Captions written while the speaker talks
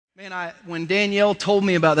Man, when Danielle told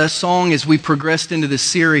me about that song as we progressed into this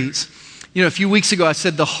series, a few weeks ago I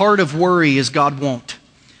said the heart of worry is God won't.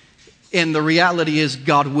 And the reality is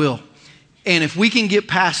God will. And if we can get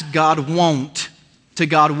past God won't to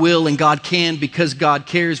God will and God can because God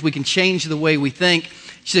cares, we can change the way we think.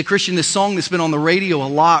 She said, Christian, this song that's been on the radio a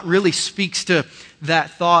lot really speaks to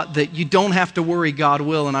that thought that you don't have to worry, God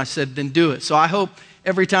will. And I said, then do it. So I hope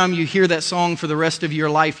every time you hear that song for the rest of your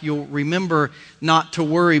life, you'll remember not to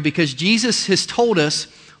worry, because Jesus has told us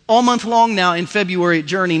all month long now in February at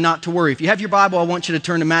Journey not to worry. If you have your Bible, I want you to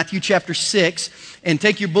turn to Matthew chapter 6 and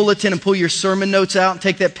take your bulletin and pull your sermon notes out and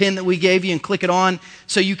take that pen that we gave you and click it on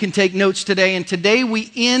so you can take notes today. And today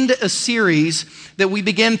we end a series that we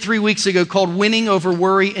began 3 weeks ago called Winning Over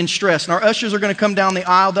Worry and Stress. And our ushers are going to come down the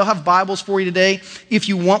aisle. They'll have Bibles for you today. If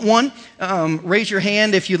you want one, raise your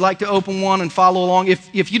hand if you'd like to open one and follow along.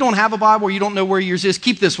 If you don't have a Bible or you don't know where yours is,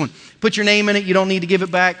 keep this one. Put your name in it. You don't need to give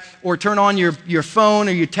it back. Or turn on your phone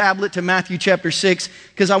or your tablet to Matthew chapter 6,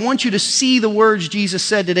 because I want you to see the words Jesus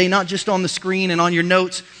said today, not just on the screen and on your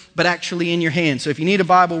notes, but actually in your hand. So if you need a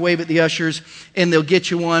Bible, wave at the ushers and they'll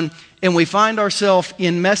get you one. And we find ourselves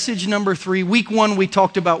in message number 3. Week 1, we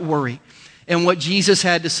talked about worry and what Jesus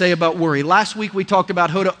had to say about worry. Last week, we talked about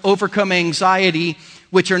how to overcome anxiety,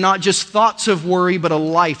 which are not just thoughts of worry, but a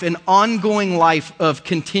life, an ongoing life of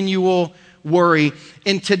continual worry.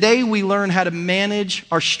 And today, we learn how to manage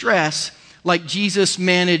our stress like Jesus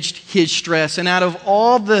managed his stress. And out of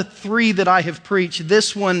all the 3 that I have preached,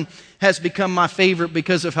 this one has become my favorite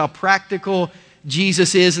because of how practical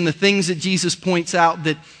Jesus is and the things that Jesus points out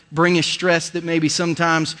that bring us stress that maybe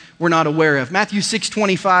sometimes we're not aware of. Matthew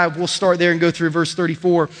 6:25, we'll start there and go through verse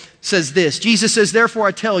 34, says this. Jesus says, therefore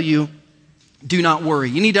I tell you, do not worry.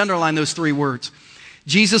 You need to underline those 3 words.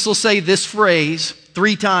 Jesus will say this phrase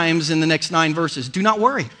 3 times in the next 9 verses. Do not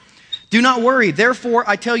worry. Do not worry. Therefore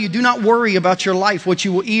I tell you, do not worry about your life, what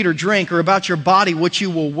you will eat or drink, or about your body, what you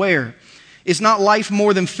will wear. Is not life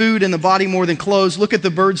more than food and the body more than clothes? Look at the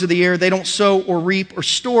birds of the air. They don't sow or reap or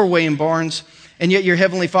store away in barns, and yet your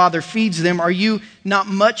heavenly Father feeds them. Are you not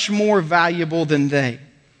much more valuable than they?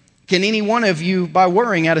 Can any one of you, by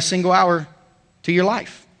worrying, add a single hour to your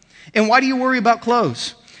life? And why do you worry about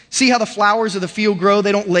clothes? See how the flowers of the field grow.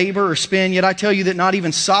 They don't labor or spin. Yet I tell you that not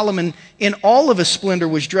even Solomon in all of his splendor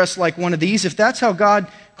was dressed like one of these. If that's how God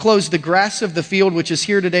clothes the grass of the field, which is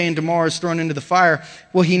here today and tomorrow is thrown into the fire,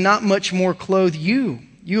 will he not much more clothe you,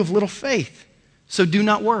 you of little faith? So do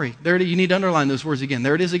not worry. There it is. You need to underline those words again.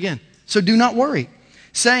 There it is again. So do not worry,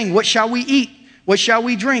 saying, what shall we eat? What shall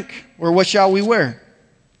we drink? Or what shall we wear?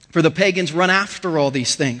 For the pagans run after all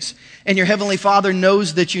these things, and your heavenly Father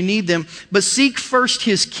knows that you need them. But seek first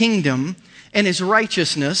his kingdom and his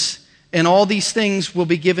righteousness, and all these things will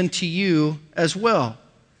be given to you as well.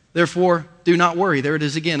 Therefore, do not worry. There it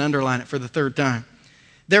is again. Underline it for the 3rd time.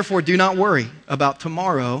 Therefore, do not worry about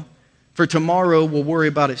tomorrow, for tomorrow will worry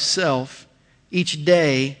about itself. Each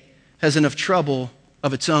day has enough trouble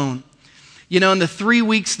of its own. In the 3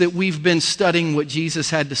 weeks that we've been studying what Jesus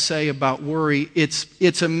had to say about worry,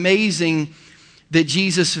 it's amazing that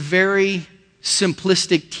Jesus' very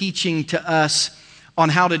simplistic teaching to us on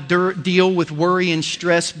how to deal with worry and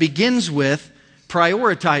stress begins with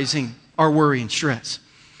prioritizing our worry and stress.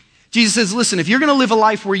 Jesus says, listen, if you're going to live a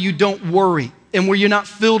life where you don't worry and where you're not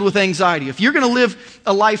filled with anxiety, if you're going to live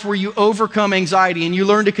a life where you overcome anxiety and you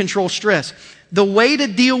learn to control stress, the way to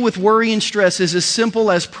deal with worry and stress is as simple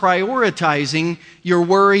as prioritizing your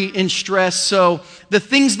worry and stress. So the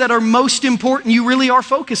things that are most important, you really are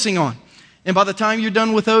focusing on. And by the time you're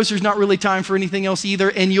done with those, there's not really time for anything else either,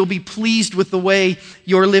 and you'll be pleased with the way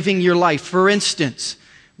you're living your life. For instance,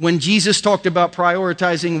 when Jesus talked about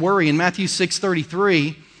prioritizing worry in Matthew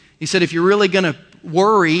 6:33, he said, if you're really going to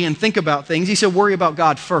worry and think about things, he said, worry about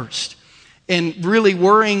God first. And really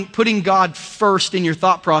putting God first in your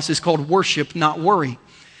thought process is called worship, not worry.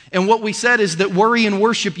 And what we said is that worry and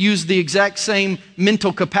worship use the exact same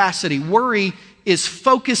mental capacity. Worry is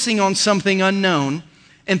focusing on something unknown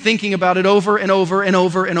and thinking about it over and over and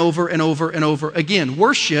over and over and over and over again.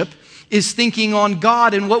 Worship is thinking on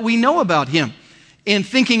God and what we know about him and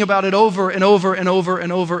thinking about it over and over and over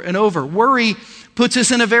and over and over. Worry puts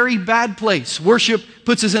us in a very bad place. Worship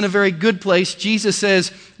puts us in a very good place. Jesus says,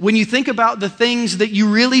 when you think about the things that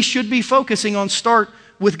you really should be focusing on, start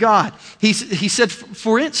with God. He said,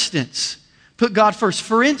 for instance, put God first.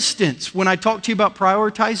 For instance, when I talk to you about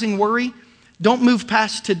prioritizing worry, don't move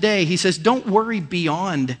past today. He says, don't worry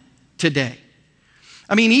beyond today.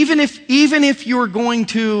 I mean, even if you're going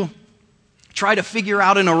to try to figure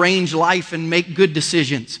out and arrange life and make good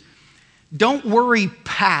decisions, don't worry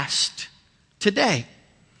past today,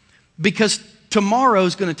 because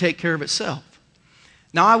Tomorrow's going to take care of itself.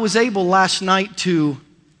 Now, I was able last night to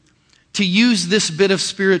use this bit of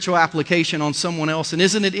spiritual application on someone else. And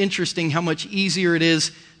isn't it interesting how much easier it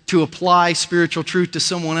is to apply spiritual truth to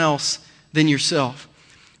someone else than yourself?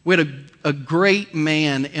 We had a great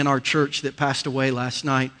man in our church that passed away last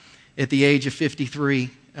night at the age of 53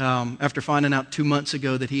 after finding out 2 months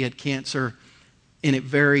ago that he had cancer, and it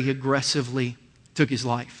very aggressively took his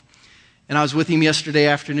life. And I was with him yesterday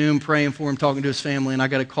afternoon praying for him, talking to his family, and I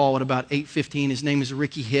got a call at about 8:15. His name is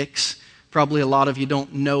Ricky Hicks. Probably a lot of you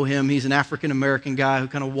don't know him. He's an African-American guy who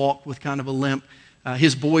kind of walked with kind of a limp.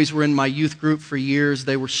 His boys were in my youth group for years.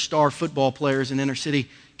 They were star football players in inner city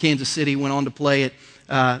Kansas City, went on to play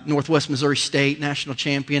at Northwest Missouri State, national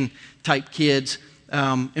champion type kids.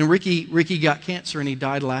 And Ricky got cancer and he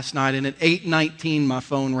died last night. And at 8:19, my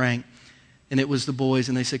phone rang. And it was the boys,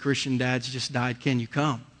 and they said, "Christian, Dad's just died. Can you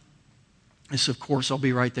come?" I said, "Of course, I'll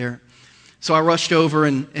be right there." So I rushed over,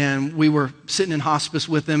 and we were sitting in hospice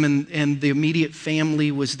with them, and the immediate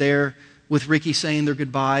family was there with Ricky saying their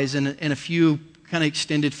goodbyes, and a few kind of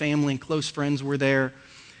extended family and close friends were there.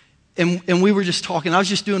 And we were just talking. I was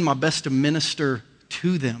just doing my best to minister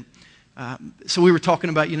to them. So we were talking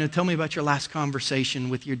about, tell me about your last conversation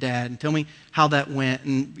with your dad, and tell me how that went.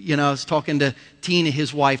 And, I was talking to Tina,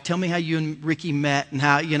 his wife. Tell me how you and Ricky met and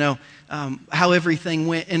how everything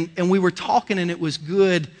went. And we were talking, and it was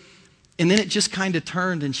good. And then it just kind of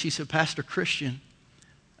turned, and she said, "Pastor Christian,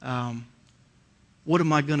 what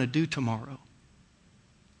am I going to do tomorrow?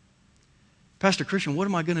 Pastor Christian, what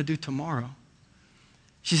am I going to do tomorrow?"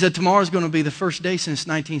 She said, "Tomorrow's going to be the first day since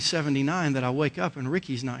 1979 that I wake up and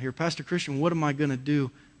Ricky's not here. Pastor Christian, what am I going to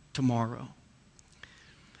do tomorrow?"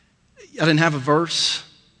 I didn't have a verse.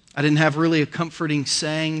 I didn't have really a comforting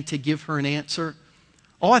saying to give her an answer.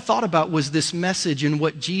 All I thought about was this message and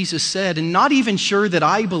what Jesus said, and not even sure that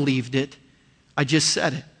I believed it. I just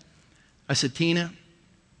said it. I said, "Tina,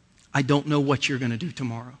 I don't know what you're going to do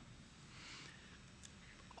tomorrow.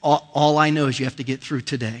 All I know is you have to get through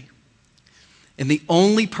today. And the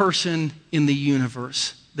only person in the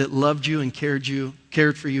universe that loved you and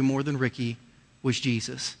cared for you more than Ricky was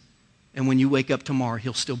Jesus. And when you wake up tomorrow,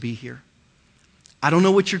 he'll still be here. I don't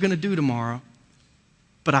know what you're going to do tomorrow,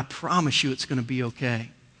 but I promise you it's going to be okay."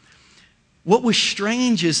 What was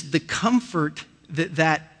strange is the comfort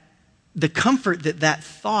that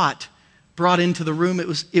thought brought into the room.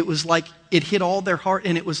 It was like it hit all their heart,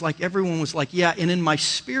 and it was like everyone was like, "Yeah." And in my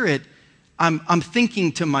spirit, I'm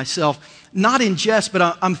thinking to myself, not in jest,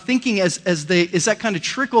 but I'm thinking as that kind of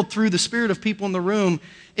trickled through the spirit of people in the room,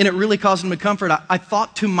 and it really caused them to comfort. I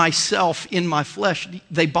thought to myself in my flesh,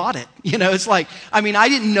 they bought it. It's like, I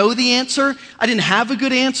didn't know the answer. I didn't have a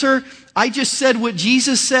good answer. I just said what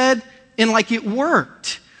Jesus said, and like it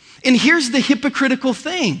worked. And here's the hypocritical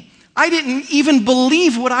thing. I didn't even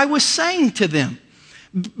believe what I was saying to them,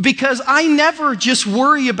 because I never just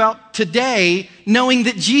worry about today knowing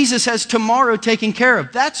that Jesus has tomorrow taken care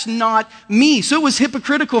of. That's not me. So it was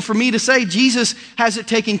hypocritical for me to say Jesus has it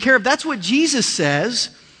taken care of. That's what Jesus says,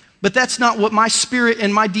 but that's not what my spirit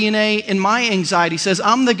and my DNA and my anxiety says.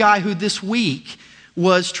 I'm the guy who this week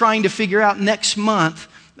was trying to figure out next month.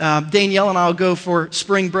 Danielle and I will go for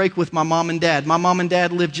spring break with my mom and dad. My mom and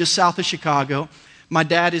dad live just south of Chicago. My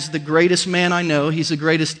dad is the greatest man I know. He's the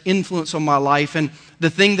greatest influence on my life. And the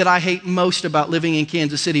thing that I hate most about living in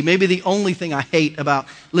Kansas City, maybe the only thing I hate about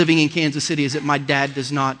living in Kansas City, is that my dad does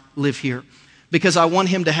not live here, because I want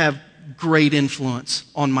him to have great influence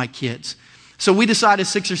on my kids. So we decided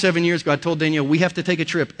 6 or 7 years ago, I told Danielle, we have to take a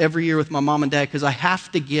trip every year with my mom and dad, because I have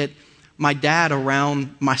to get my dad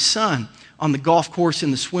around my son on the golf course,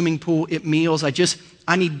 in the swimming pool, at meals.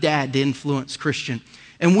 I need Dad to influence Christian.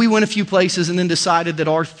 And we went a few places and then decided that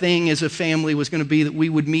our thing as a family was going to be that we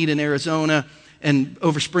would meet in Arizona and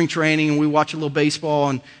over spring training, and we watch a little baseball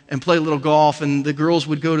and play a little golf, and the girls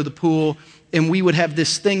would go to the pool, and we would have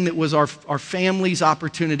this thing that was our family's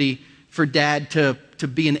opportunity for Dad to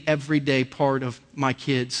be an everyday part of my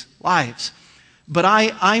kids' lives. But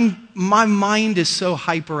my mind is so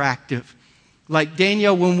hyperactive. Like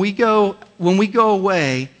Danielle, when we go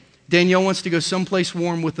away, Danielle wants to go someplace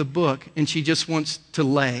warm with a book, and she just wants to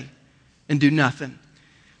lay and do nothing.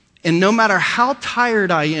 And no matter how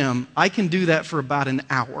tired I am, I can do that for about an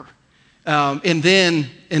hour. And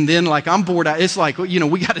then like I'm bored. It's like,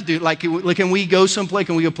 we got to do, like, can we go someplace?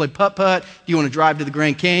 Can we go play putt-putt? Do you want to drive to the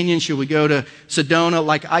Grand Canyon? Should we go to Sedona?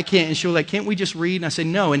 Like, I can't. And she'll like, "Can't we just read?" And I say,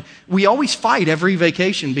 "No." And we always fight every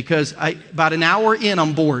vacation, because about an hour in,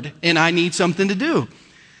 I'm bored and I need something to do.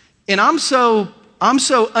 And I'm so I'm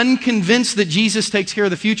so unconvinced that Jesus takes care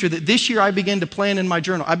of the future that this year I began to plan in my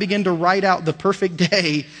journal. I began to write out the perfect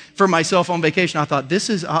day for myself on vacation. I thought,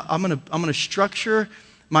 I'm gonna structure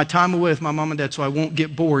my time away with my mom and dad so I won't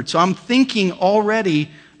get bored. So I'm thinking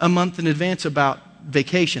already a month in advance about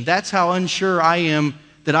vacation. That's how unsure I am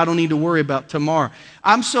that I don't need to worry about tomorrow.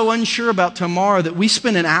 I'm so unsure about tomorrow that we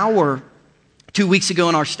spent an hour 2 weeks ago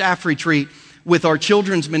in our staff retreat with our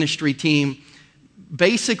children's ministry team,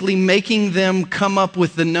 basically making them come up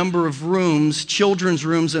with the number of rooms, children's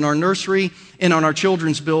rooms in our nursery and on our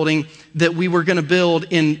children's building that we were going to build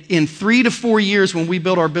in 3 to 4 years. When we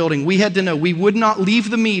built our building, we had to know we would not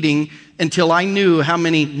leave the meeting until I knew how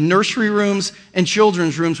many nursery rooms and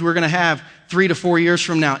children's rooms we were going to have 3 to 4 years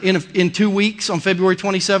from now. In 2 weeks, on February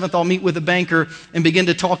 27th, I'll meet with a banker and begin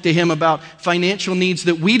to talk to him about financial needs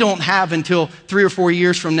that we don't have until 3 or 4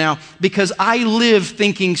 years from now, because I live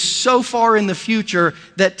thinking so far in the future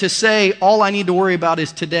that to say all I need to worry about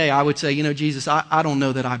is today, I would say, Jesus, I don't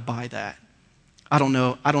know that I buy that. I don't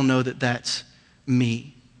know that that's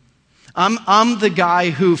me. I'm the guy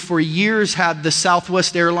who for years had the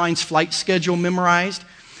Southwest Airlines flight schedule memorized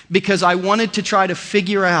because I wanted to try to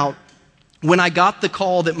figure out, when I got the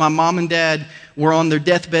call that my mom and dad were on their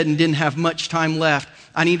deathbed and didn't have much time left,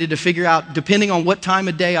 I needed to figure out, depending on what time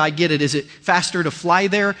of day I get it, is it faster to fly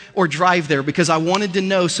there or drive there? Because I wanted to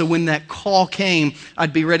know so when that call came,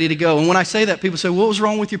 I'd be ready to go. And when I say that, people say, what was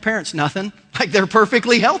wrong with your parents? Nothing. Like, they're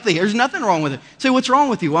perfectly healthy. There's nothing wrong with it. Say, what's wrong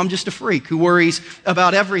with you? Well, I'm just a freak who worries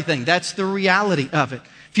about everything. That's the reality of it.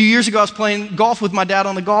 A few years ago, I was playing golf with my dad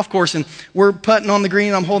on the golf course, and we're putting on the green,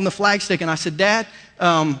 and I'm holding the flagstick, and I said, Dad,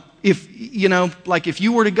 if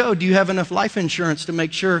you were to go, do you have enough life insurance to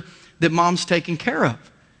make sure that mom's taken care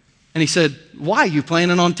of? And he said, why? You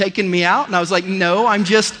planning on taking me out? And I was like, no,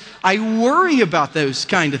 I worry about those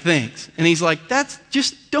kind of things. And he's like,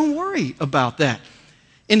 don't worry about that.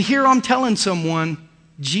 And here I'm telling someone,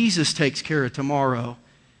 Jesus takes care of tomorrow.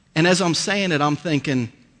 And as I'm saying it, I'm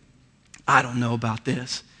thinking, I don't know about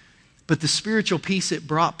this. But the spiritual peace it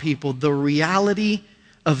brought people, the reality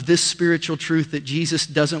of this spiritual truth that Jesus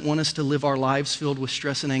doesn't want us to live our lives filled with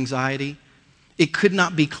stress and anxiety, it could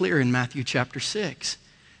not be clearer in Matthew chapter 6.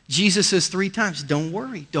 Jesus says 3 times, don't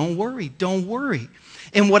worry, don't worry, don't worry.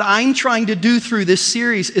 And what I'm trying to do through this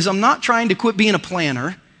series is I'm not trying to quit being a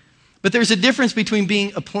planner, but there's a difference between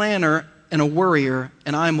being a planner and a worrier,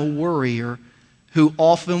 and I'm a worrier who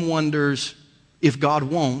often wonders if God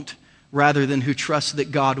won't, rather than who trusts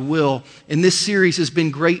that God will. And this series has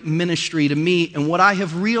been great ministry to me. And what I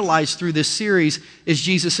have realized through this series is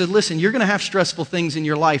Jesus said, listen, you're going to have stressful things in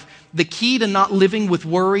your life. The key to not living with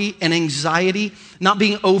worry and anxiety, not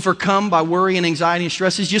being overcome by worry and anxiety and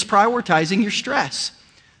stress, is just prioritizing your stress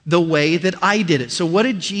the way that I did it. So what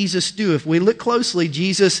did Jesus do? If we look closely,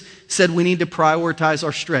 Jesus said we need to prioritize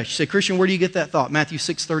our stress. You say, Christian, where do you get that thought? Matthew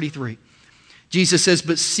 6:33. Jesus says,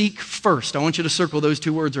 but seek first. I want you to circle those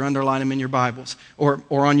 2 words or underline them in your Bibles or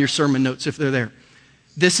on your sermon notes if they're there.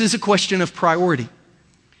 This is a question of priority.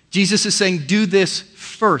 Jesus is saying, do this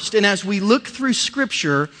first. And as we look through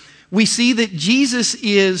Scripture, we see that Jesus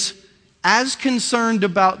is as concerned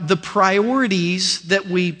about the priorities that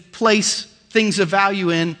we place things of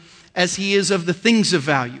value in as he is of the things of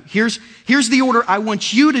value. Here's the order I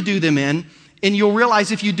want you to do them in. And you'll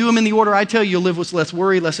realize if you do them in the order I tell you, you'll live with less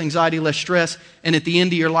worry, less anxiety, less stress. And at the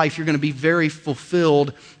end of your life, you're going to be very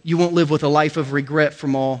fulfilled. You won't live with a life of regret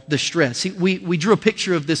from all the stress. See, we drew a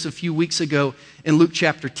picture of this a few weeks ago in Luke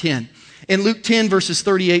chapter 10. In Luke 10, verses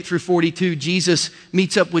 38 through 42, Jesus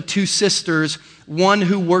meets up with 2 sisters, one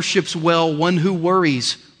who worships well, one who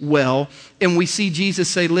worries well. And we see Jesus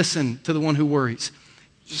say, listen to the one who worries.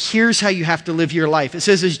 Here's how you have to live your life. It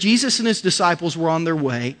says, as Jesus and his disciples were on their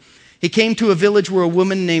way, he came to a village where a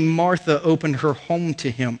woman named Martha opened her home to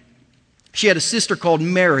him. She had a sister called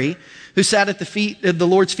Mary who sat at the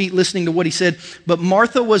Lord's feet listening to what he said. But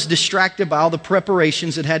Martha was distracted by all the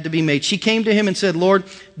preparations that had to be made. She came to him and said, Lord,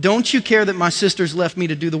 don't you care that my sister's left me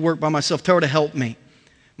to do the work by myself? Tell her to help me.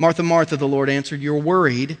 Martha, Martha, the Lord answered, you're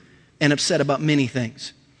worried and upset about many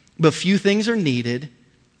things. But few things are needed,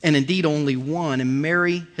 and indeed only one. And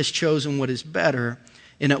Mary has chosen what is better,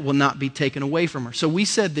 and it will not be taken away from her. So we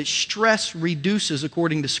said that stress reduces,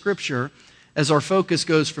 according to Scripture, as our focus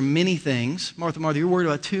goes from many things. Martha, Martha, you're worried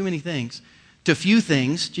about too many things, to few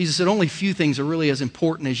things. Jesus said only few things are really as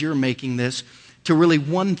important as you're making this, to really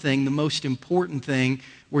one thing, the most important thing,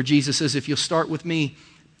 where Jesus says, if you'll start with me,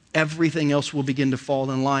 everything else will begin to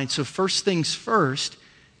fall in line. So first things first,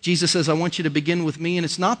 Jesus says, I want you to begin with me. And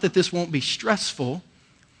it's not that this won't be stressful,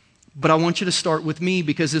 but I want you to start with me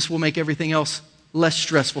because this will make everything else less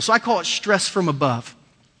stressful. So I call it stress from above.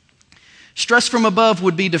 Stress from above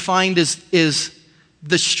would be defined as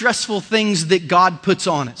the stressful things that God puts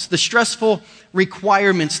on us, the stressful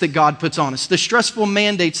requirements that God puts on us, the stressful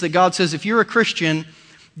mandates that God says, if you're a Christian,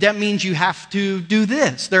 that means you have to do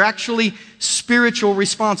this. They're actually spiritual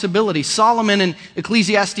responsibilities. Solomon in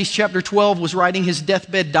Ecclesiastes chapter 12 was writing his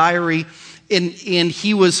deathbed diary, and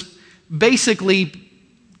he was basically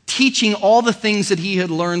teaching all the things that he had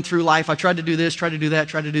learned through life. I tried to do this, tried to do that,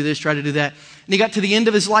 tried to do this, tried to do that. And he got to the end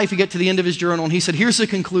of his life, he got to the end of his journal, and he said, here's the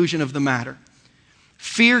conclusion of the matter.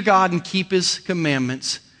 Fear God and keep his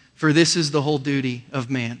commandments, for this is the whole duty of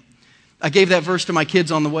man. I gave that verse to my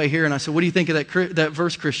kids on the way here, and I said, what do you think of that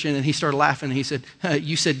verse, Christian? And he started laughing, and he said,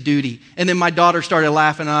 you said duty. And then my daughter started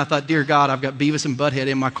laughing, and I thought, dear God, I've got Beavis and Butthead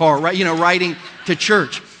in my car, right? Riding to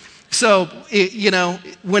church. So,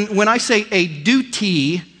 when I say a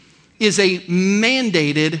duty is a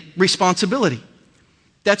mandated responsibility.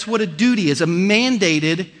 That's what a duty is, a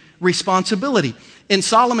mandated responsibility. And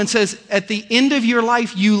Solomon says, at the end of your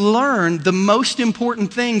life, you learn the most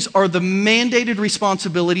important things are the mandated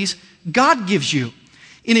responsibilities God gives you.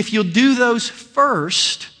 And if you'll do those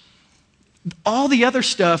first, all the other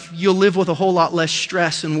stuff, you'll live with a whole lot less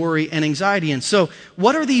stress and worry and anxiety. And so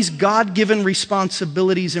what are these God-given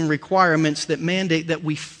responsibilities and requirements that mandate that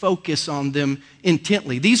we focus on them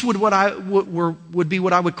intently? These would be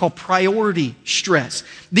what I would call priority stress.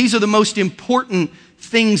 These are the most important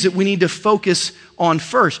things that we need to focus on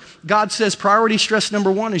first. God says priority stress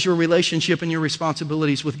number one is your relationship and your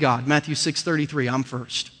responsibilities with God. Matthew 6:33, I'm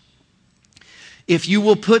first. If you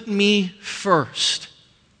will put me first,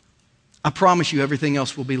 I promise you everything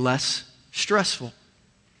else will be less stressful.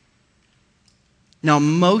 Now,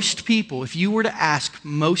 most people, if you were to ask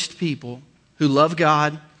most people who love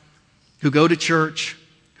God, who go to church,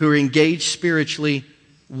 who are engaged spiritually,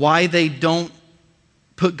 why they don't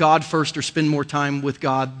put God first or spend more time with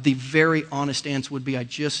God, the very honest answer would be, I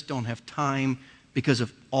just don't have time because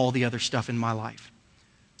of all the other stuff in my life.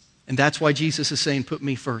 And that's why Jesus is saying, put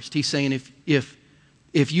me first. He's saying,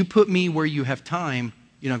 if you put me where you have time,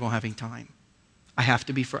 you're not going to have any time. I have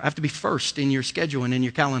to be first in your schedule and in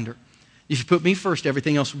your calendar. If you put me first,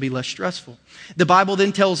 everything else will be less stressful. The Bible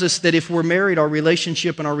then tells us that if we're married, our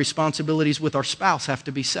relationship and our responsibilities with our spouse have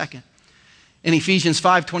to be second. In Ephesians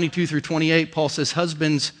 5:22 through 28, Paul says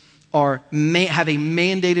husbands have a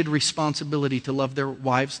mandated responsibility to love their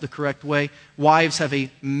wives the correct way. Wives have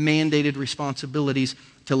a mandated responsibilities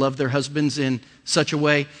to love their husbands in such a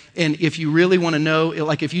way. And if you really want to know,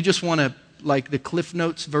 like if you just want to, like the Cliff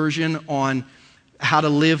Notes version on how to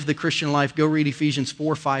live the Christian life, go read Ephesians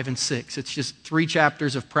 4, 5, and 6. It's just 3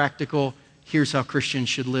 chapters of practical, here's how Christians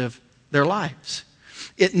should live their lives.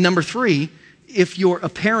 Number 3, if you're a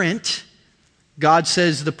parent, God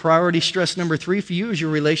says the priority stress number 3 for you is your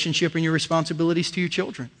relationship and your responsibilities to your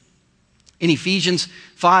children. In Ephesians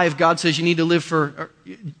 5, Paul says you need to live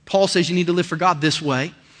for God this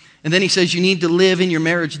way. And then he says you need to live in your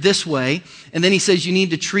marriage this way. And then he says you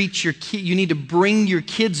need to bring your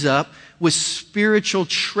kids up with spiritual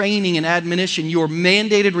training and admonition. Your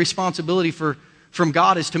mandated responsibility from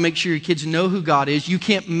God is to make sure your kids know who God is. You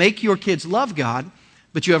can't make your kids love God,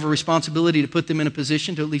 but you have a responsibility to put them in a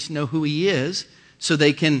position to at least know who He is, so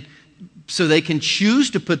they can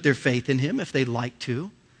choose to put their faith in Him if they'd like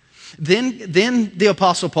to. Then the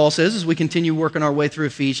Apostle Paul says, as we continue working our way through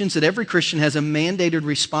Ephesians, that every Christian has a mandated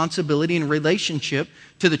responsibility and relationship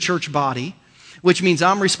to the church body, which means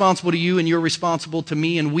I'm responsible to you and you're responsible to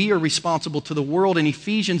me and we are responsible to the world. In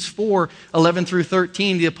Ephesians 4, 11 through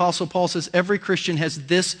 13, the Apostle Paul says every Christian has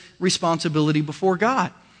this responsibility before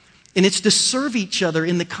God. And it's to serve each other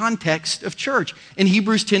in the context of church. In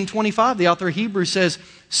Hebrews 10:25, the author of Hebrews says,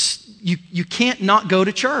 you can't not go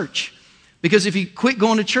to church. Because if you quit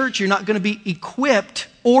going to church, you're not going to be equipped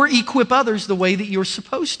or equip others the way that you're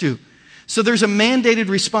supposed to. So there's a mandated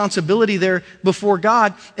responsibility there before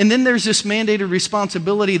God. And then there's this mandated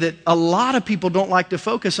responsibility that a lot of people don't like to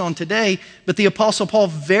focus on today. But the Apostle Paul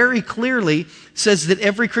very clearly says that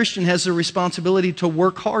every Christian has the responsibility to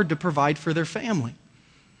work hard to provide for their family.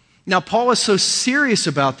 Now, Paul is so serious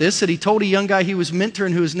about this that he told a young guy he was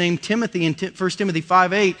mentoring who was named Timothy in 1 Timothy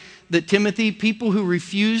 5:8 that Timothy, people who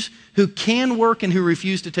can work and who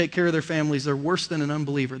refuse to take care of their families, they're worse than an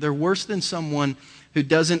unbeliever. They're worse than someone who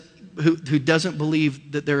doesn't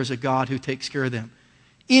believe that there is a God who takes care of them.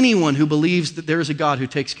 Anyone who believes that there is a God who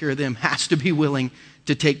takes care of them has to be willing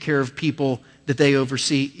to take care of people that they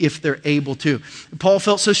oversee if they're able to. Paul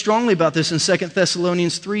felt so strongly about this in 2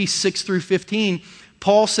 Thessalonians 3, 6 through 15.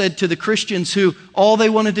 Paul said to the Christians who all they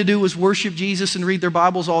wanted to do was worship Jesus and read their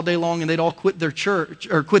Bibles all day long and they'd all quit their church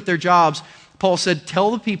or quit their jobs. Paul said,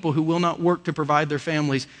 tell the people who will not work to provide their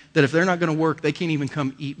families that if they're not going to work, they can't even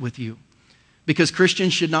come eat with you. Because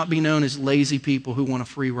Christians should not be known as lazy people who want a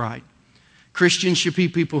free ride. Christians should be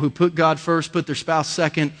people who put God first, put their spouse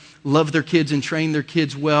second, love their kids and train their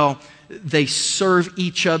kids well. They serve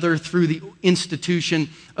each other through the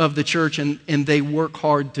institution of the church, and they work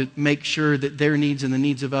hard to make sure that their needs and the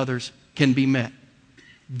needs of others can be met.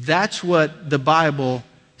 That's what the Bible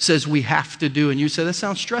says we have to do. And you say, that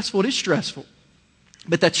sounds stressful. It is stressful.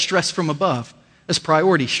 But that's stress from above. That's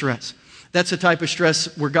priority stress. That's the type of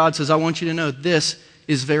stress where God says, I want you to know this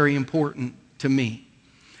is very important to me.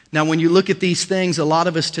 Now, when you look at these things, a lot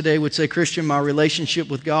of us today would say, Christian, my relationship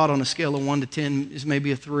with God on a scale of 1 to 10 is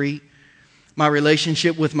maybe a 3. My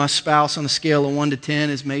relationship with my spouse on a scale of 1 to 10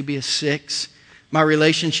 is maybe a 6. My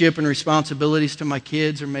relationship and responsibilities to my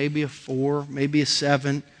kids are maybe a 4, maybe a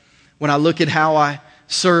 7. When I look at how I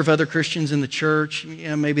serve other Christians in the church,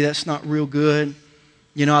 maybe that's not real good.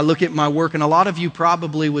 I look at my work, and a lot of you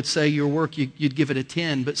probably would say your work, you'd give it a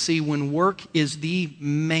 10. But see, when work is the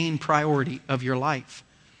main priority of your life,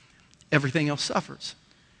 everything else suffers.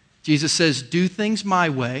 Jesus says, do things my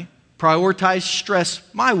way, prioritize stress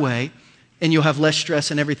my way, and you'll have less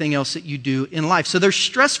stress in everything else that you do in life. So there's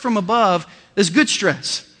stress from above. There's good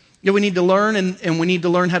stress. We need to learn, and we need to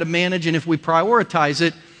learn how to manage, and if we prioritize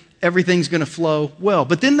it, everything's going to flow well.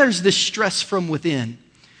 But then there's this stress from within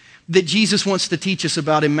that Jesus wants to teach us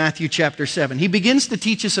about in Matthew chapter 7. He begins to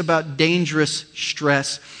teach us about dangerous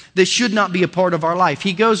stress that should not be a part of our life.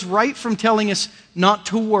 He goes right from telling us not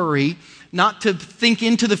to worry, not to think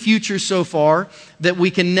into the future so far that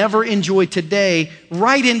we can never enjoy today,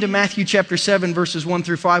 right into Matthew chapter 7, verses 1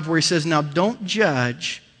 through 5, where he says, now don't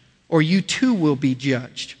judge, or you too will be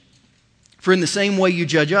judged. For in the same way you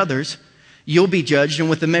judge others, you'll be judged, and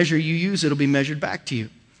with the measure you use, it'll be measured back to you.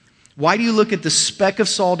 Why do you look at the speck of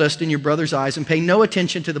sawdust in your brother's eyes and pay no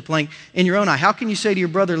attention to the plank in your own eye? How can you say to your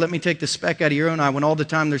brother, let me take the speck out of your own eye, when all the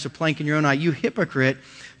time there's a plank in your own eye? You hypocrite.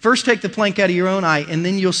 First take the plank out of your own eye, and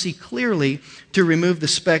then you'll see clearly to remove the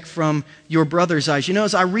speck from your brother's eyes.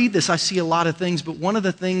 As I read this, I see a lot of things, but one of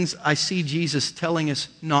the things I see Jesus telling us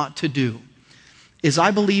not to do is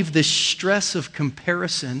I believe this stress of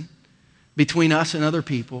comparison between us and other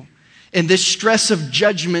people, and this stress of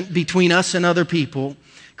judgment between us and other people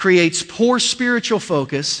creates poor spiritual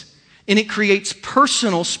focus, and it creates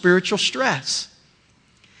personal spiritual stress.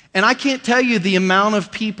 And I can't tell you the amount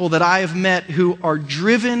of people that I have met who are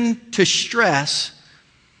driven to stress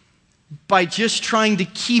by just trying to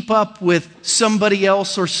keep up with somebody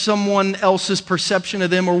else or someone else's perception of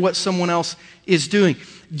them or what someone else is doing.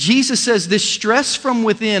 Jesus says this stress from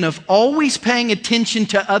within of always paying attention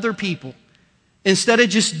to other people instead of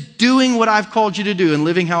just doing what I've called you to do and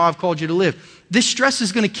living how I've called you to live. This stress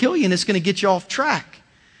is going to kill you, and it's going to get you off track.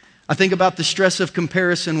 I think about the stress of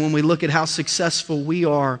comparison when we look at how successful we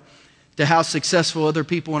are to how successful other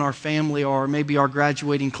people in our family are, maybe our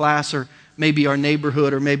graduating class, or maybe our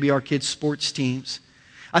neighborhood, or maybe our kids' sports teams.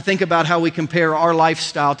 I think about how we compare our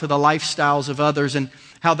lifestyle to the lifestyles of others and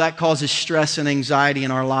how that causes stress and anxiety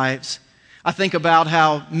in our lives. I think about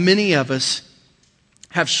how many of us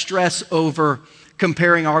have stress over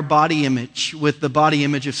comparing our body image with the body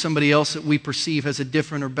image of somebody else that we perceive has a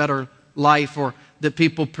different or better life, or that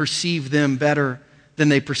people perceive them better than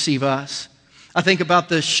they perceive us. I think about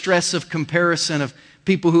the stress of comparison of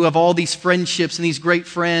people who have all these friendships and these great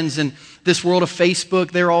friends, and this world of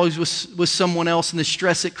Facebook, they're always with someone else, and the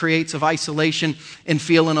stress it creates of isolation and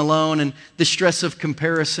feeling alone, and the stress of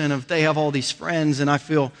comparison of they have all these friends and I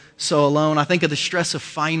feel so alone. I think of the stress of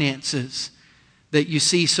finances, that you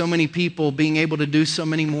see so many people being able to do so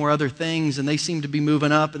many more other things, and they seem to be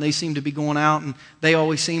moving up, and they seem to be going out, and they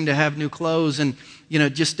always seem to have new clothes, and it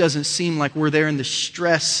just doesn't seem like we're there in the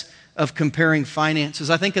stress of comparing finances.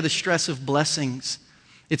 I think of the stress of blessings.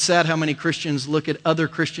 It's sad how many Christians look at other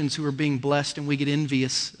Christians who are being blessed, and we get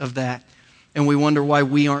envious of that, and we wonder why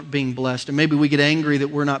we aren't being blessed, and maybe we get angry that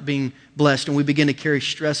we're not being blessed, and we begin to carry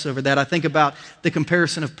stress over that. I think about the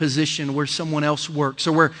comparison of position, where someone else works,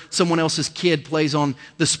 or where someone else's kid plays on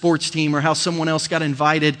the sports team, or how someone else got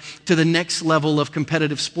invited to the next level of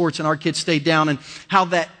competitive sports and our kids stayed down, and how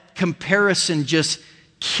that comparison just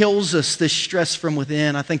kills us, this stress from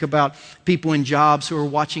within. I think about people in jobs who are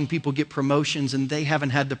watching people get promotions and they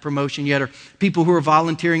haven't had the promotion yet, or people who are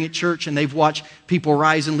volunteering at church and they've watched people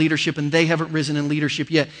rise in leadership and they haven't risen in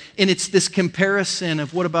leadership yet. And it's this comparison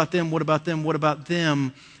of what about them, what about them, what about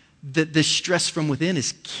them, that this stress from within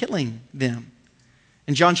is killing them.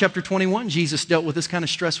 In John chapter 21, Jesus dealt with this kind of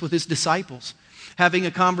stress with his disciples. Having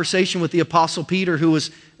a conversation with the apostle Peter, who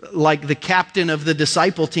was like the captain of the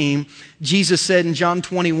disciple team, Jesus said in John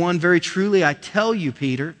 21, "Very truly I tell you,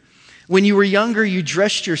 Peter, when you were younger, you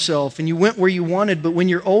dressed yourself and you went where you wanted, but when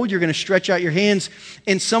you're old, you're going to stretch out your hands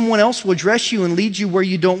and someone else will dress you and lead you where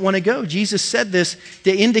you don't want to go." Jesus said this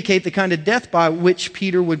to indicate the kind of death by which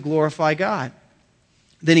Peter would glorify God.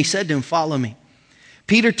 Then he said to him, "Follow me."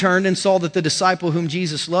 Peter turned and saw that the disciple whom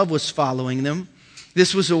Jesus loved was following them.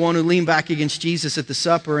 This was the one who leaned back against Jesus at the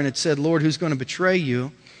supper and had said, "Lord, who's going to betray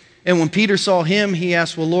you?" And when Peter saw him, he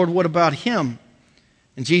asked, "Well, Lord, what about him?"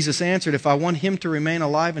 And Jesus answered, "If I want him to remain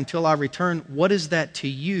alive until I return, what is that to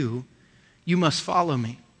you? You must follow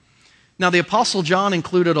me." Now, the Apostle John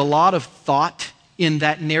included a lot of thought in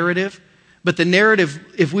that narrative, but the narrative,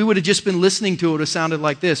 if we would have just been listening to it, would have sounded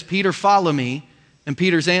like this: "Peter, follow me." And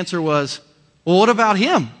Peter's answer was, "Well, what about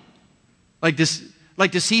him?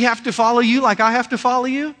 Does he have to follow you like I have to follow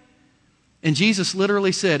you?" And Jesus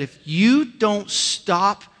literally said, if you don't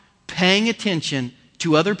stop paying attention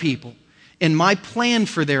to other people and my plan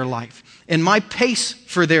for their life and my pace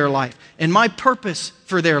for their life and my purpose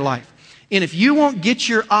for their life, and if you won't get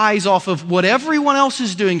your eyes off of what everyone else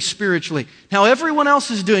is doing spiritually, how everyone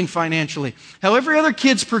else is doing financially, how every other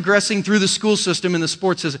kid's progressing through the school system and the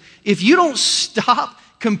sports system, if you don't stop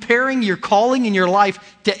comparing your calling in your life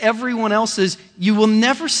to everyone else's, you will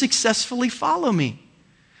never successfully follow me.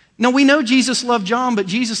 Now, we know Jesus loved John, but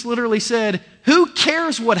Jesus literally said, who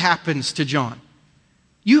cares what happens to John?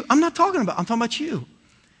 I'm talking about you.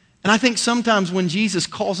 And I think sometimes when Jesus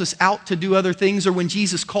calls us out to do other things, or when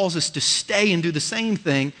Jesus calls us to stay and do the same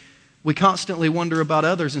thing, we constantly wonder about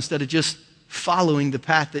others instead of just following the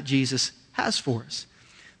path that Jesus has for us.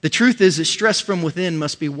 The truth is that stress from within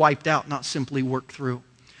must be wiped out, not simply worked through.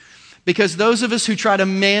 Because those of us who try to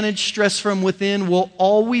manage stress from within will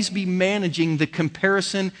always be managing the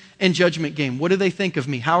comparison and judgment game. What do they think of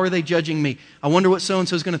me? How are they judging me? I wonder what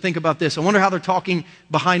so-and-so is going to think about this. I wonder how they're talking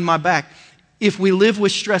behind my back. If we live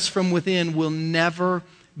with stress from within, we'll never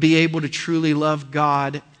be able to truly love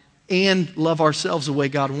God and love ourselves the way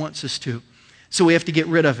God wants us to. So we have to get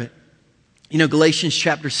rid of it. You know, Galatians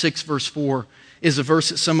chapter 6, verse 4 is a verse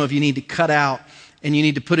that some of you need to cut out, and you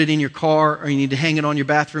need to put it in your car, or you need to hang it on your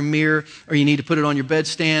bathroom mirror, or you need to put it on your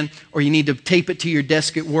bedstand, or you need to tape it to your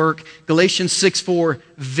desk at work. Galatians 6:4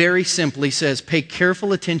 very simply says, pay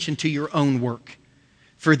careful attention to your own work,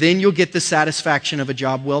 for then you'll get the satisfaction of a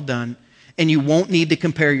job well done, and you won't need to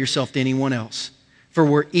compare yourself to anyone else, for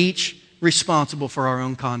we're each responsible for our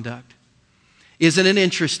own conduct. Isn't it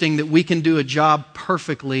interesting that we can do a job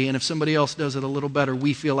perfectly, and if somebody else does it a little better,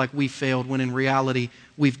 we feel like we failed, when in reality,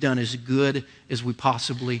 we've done as good as we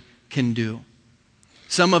possibly can do.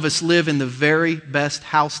 Some of us live in the very best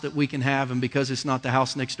house that we can have, and because it's not the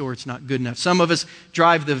house next door, it's not good enough. Some of us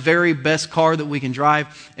drive the very best car that we can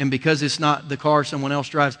drive, and because it's not the car someone else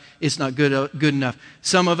drives, it's not good enough.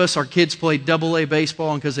 Some of us, our kids play AA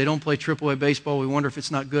baseball, and because they don't play AAA baseball, we wonder if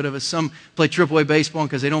it's not good of us. Some play AAA baseball, and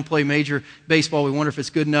because they don't play major baseball, we wonder if it's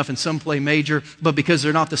good enough, and some play major, but because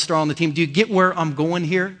they're not the star on the team. Do you get where I'm going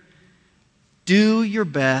here? Do your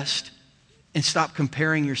best and stop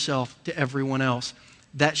comparing yourself to everyone else.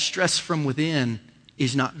 That stress from within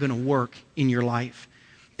is not going to work in your life.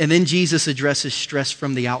 And then Jesus addresses stress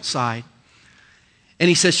from the outside. And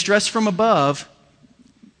he says stress from above,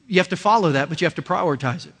 you have to follow that, but you have to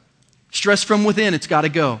prioritize it. Stress from within, it's got to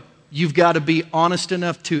go. You've got to be honest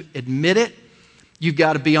enough to admit it. You've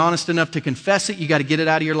got to be honest enough to confess it. You've got to get it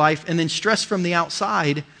out of your life. And then stress from the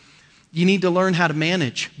outside, you need to learn how to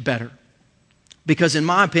manage better. Because in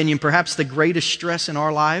my opinion, perhaps the greatest stress in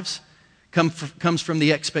our lives comes from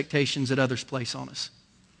the expectations that others place on us.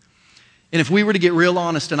 And if we were to get real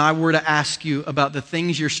honest and I were to ask you about the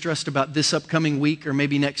things you're stressed about this upcoming week or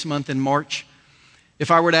maybe next month in March,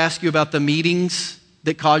 if I were to ask you about the meetings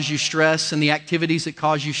that cause you stress and the activities that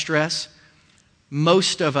cause you stress,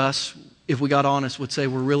 most of us, if we got honest, would say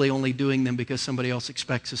we're really only doing them because somebody else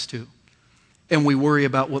expects us to. And we worry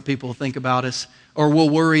about what people think about us, or we'll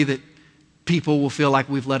worry that people will feel like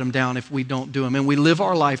we've let them down if we don't do them. And we live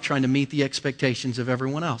our life trying to meet the expectations of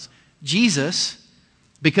everyone else. Jesus,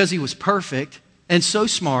 because he was perfect and so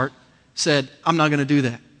smart, said, I'm not going to do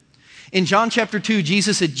that. In John chapter 2,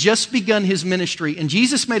 Jesus had just begun his ministry, and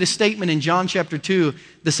Jesus made a statement in John chapter 2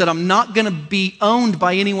 that said, I'm not going to be owned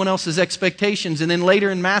by anyone else's expectations. And then later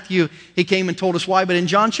in Matthew, he came and told us why. But in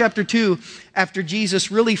John chapter 2, after Jesus'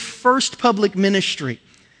 really first public ministry,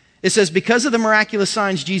 it says, because of the miraculous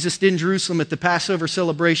signs Jesus did in Jerusalem at the Passover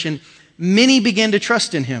celebration, many began to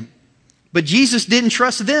trust in him. But Jesus didn't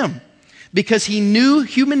trust them because he knew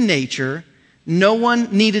human nature, No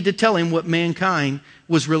one needed to tell him what mankind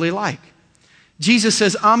was really like. Jesus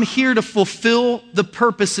says, I'm here to fulfill the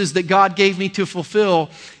purposes that God gave me to fulfill,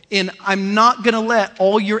 and I'm not going to let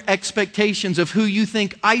all your expectations of who you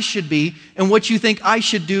think I should be and what you think I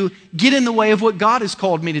should do get in the way of what God has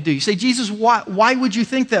called me to do. You say, Jesus, why would you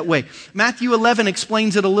think that way? Matthew 11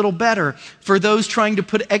 explains it a little better for those trying to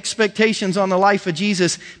put expectations on the life of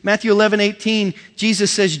Jesus. Matthew 11:18, Jesus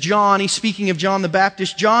says, John, he's speaking of John the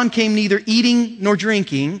Baptist, John came neither eating nor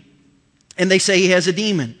drinking, and they say he has a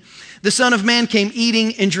demon. The Son of Man came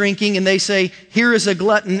eating and drinking, and they say, here is a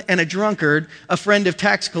glutton and a drunkard, a friend of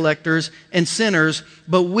tax collectors and sinners,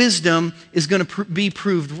 but wisdom is going to be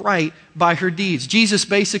proved right by her deeds. Jesus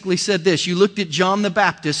basically said this: you looked at John the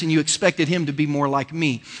Baptist and you expected him to be more like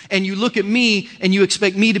me. And you look at me and you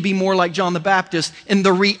expect me to be more like John the Baptist. And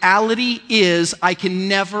the reality is I can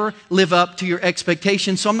never live up to your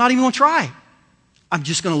expectations, so I'm not even going to try. I'm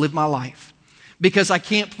just going to live my life. Because I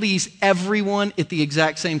can't please everyone at the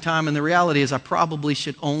exact same time. And the reality is I probably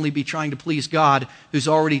should only be trying to please God, who's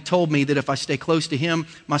already told me that if I stay close to Him,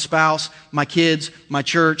 my spouse, my kids, my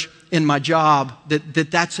church, and my job,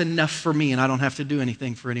 that's enough for me and I don't have to do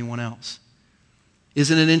anything for anyone else.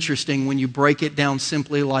 Isn't it interesting when you break it down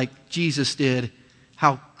simply like Jesus did,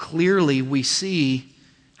 how clearly we see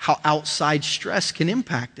how outside stress can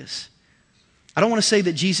impact us? I don't want to say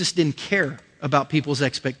that Jesus didn't care about people's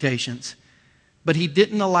expectations, but He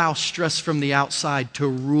didn't allow stress from the outside to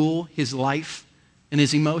rule His life and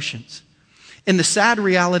His emotions. And the sad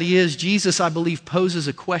reality is, Jesus, I believe, poses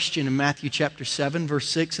a question in Matthew chapter 7, verse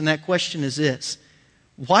 6, and that question is this: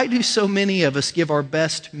 why do so many of us give our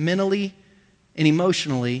best mentally and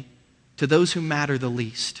emotionally to those who matter the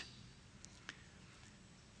least?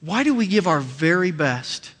 Why do we give our very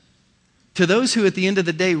best to those who at the end of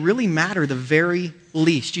the day really matter the very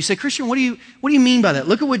least? You say, Christian, what do you mean by that?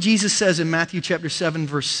 Look at what Jesus says in Matthew chapter 7,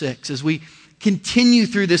 verse 6, as we continue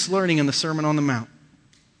through this learning in the Sermon on the Mount.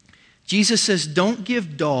 Jesus says, don't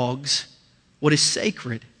give dogs what is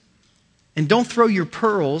sacred, and don't throw your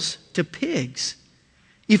pearls to pigs.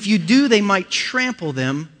 If you do, they might trample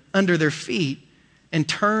them under their feet and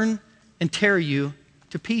turn and tear you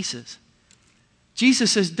to pieces.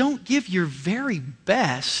 Jesus says, don't give your very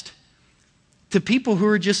best to people who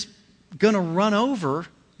are just going to run over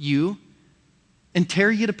you and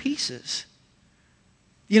tear you to pieces.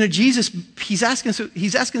 You know, Jesus, he's asking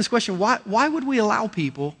this question: why would we allow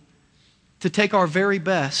people to take our very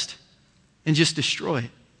best and just destroy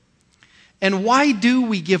it? And why do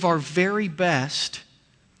we give our very best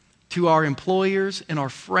to our employers and our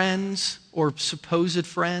friends or supposed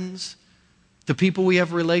friends, to people we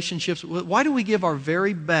have relationships with? Why do we give our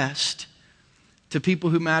very best to people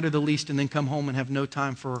who matter the least and then come home and have no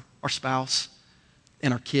time for our spouse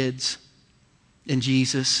and our kids and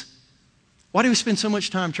Jesus? Why do we spend so much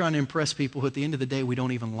time trying to impress people who at the end of the day we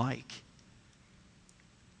don't even like?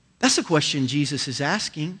 That's the question Jesus is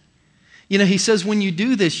asking. You know, He says when you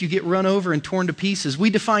do this, you get run over and torn to pieces. We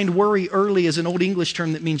defined worry early as an Old English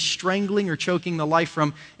term that means strangling or choking the life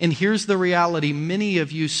from. And here's the reality: many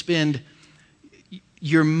of you spend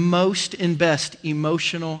your most and best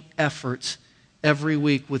emotional efforts every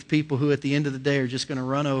week with people who at the end of the day are just going to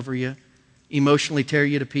run over you, emotionally tear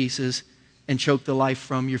you to pieces, and choke the life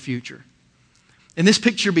from your future. And this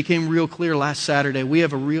picture became real clear last Saturday. We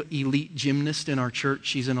have a real elite gymnast in our church.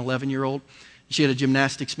 She's an 11-year-old. She had a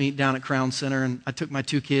gymnastics meet down at Crown Center, and I took my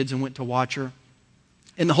 2 kids and went to watch her.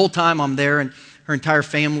 And the whole time I'm there, and her entire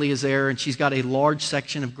family is there, and she's got a large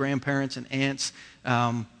section of grandparents and aunts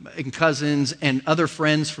and cousins and other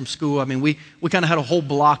friends from school. I mean, we kind of had a whole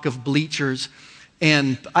block of bleachers.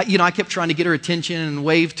 And I kept trying to get her attention and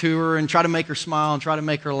wave to her and try to make her smile and try to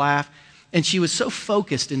make her laugh. And she was so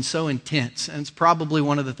focused and so intense. And it's probably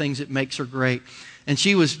one of the things that makes her great. And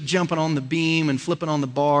she was jumping on the beam and flipping on the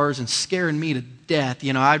bars and scaring me to death.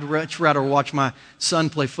 You know, I'd much rather watch my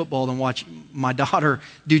son play football than watch my daughter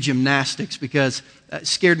do gymnastics, because it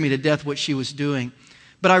scared me to death what she was doing.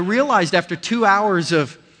 But I realized after 2 hours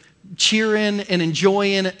of cheering and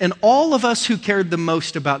enjoying, and all of us who cared the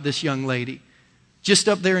most about this young lady, just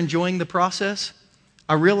up there enjoying the process,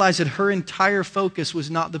 I realized that her entire focus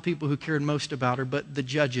was not the people who cared most about her, but the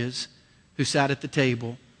judges who sat at the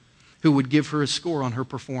table, who would give her a score on her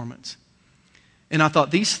performance. And I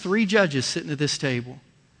thought, these 3 judges sitting at this table,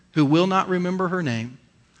 who will not remember her name,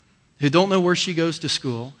 who don't know where she goes to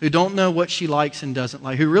school, who don't know what she likes and doesn't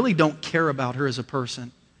like, who really don't care about her as a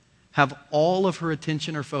person, have all of her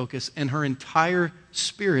attention or focus, and her entire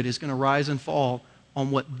spirit is going to rise and fall on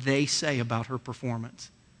what they say about her performance.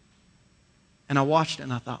 And I watched it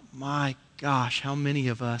and I thought, my gosh, how many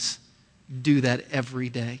of us do that every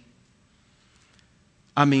day?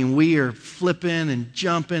 I mean, we are flipping and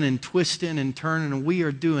jumping and twisting and turning, and we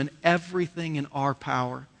are doing everything in our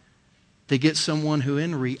power to get someone who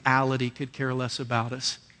in reality could care less about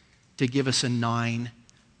us to give us a 9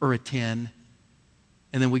 or a 10.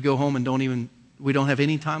 And then we go home and we don't have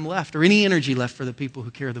any time left or any energy left for the people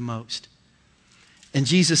who care the most. And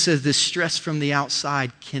Jesus says this stress from the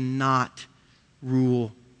outside cannot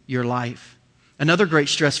rule your life. Another great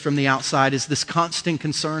stress from the outside is this constant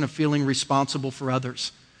concern of feeling responsible for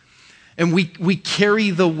others. And we carry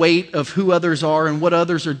the weight of who others are and what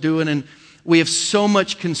others are doing, and we have so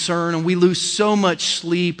much concern, and we lose so much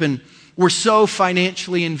sleep, and we're so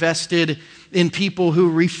financially invested in people who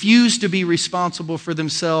refuse to be responsible for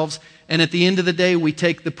themselves. And at the end of the day, we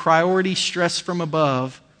take the priority stress from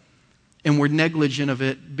above and we're negligent of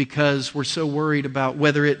it because we're so worried about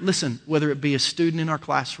whether it be a student in our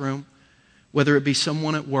classroom, whether it be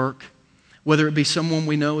someone at work, whether it be someone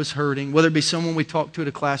we know is hurting, whether it be someone we talk to at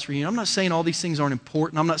a class reunion. I'm not saying all these things aren't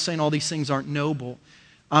important. I'm not saying all these things aren't noble.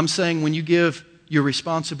 I'm saying when you give your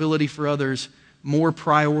responsibility for others more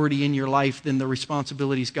priority in your life than the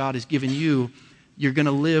responsibilities God has given you, you're going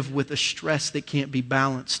to live with a stress that can't be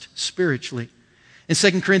balanced spiritually. In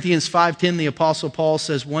 2 Corinthians 5:10, the Apostle Paul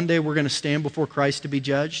says, one day we're going to stand before Christ to be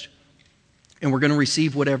judged, and we're going to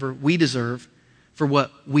receive whatever we deserve for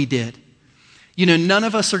what we did. You know, none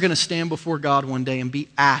of us are going to stand before God one day and be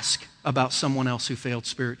asked about someone else who failed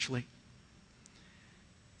spiritually.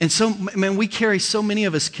 And so, man, so many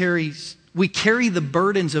of us carry the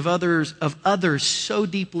burdens of others so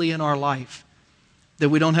deeply in our life that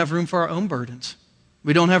we don't have room for our own burdens.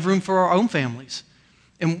 We don't have room for our own families.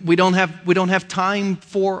 And we don't have time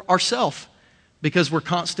for ourselves because we're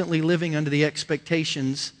constantly living under the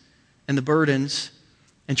expectations and the burdens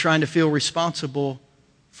and trying to feel responsible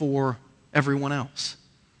for everyone else.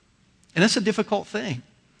 And that's a difficult thing.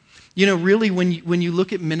 You know, really, when you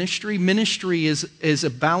look at ministry is a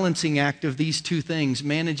balancing act of these two things,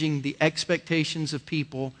 managing the expectations of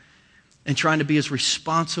people and trying to be as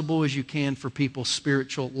responsible as you can for people's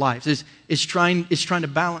spiritual lives. It's trying to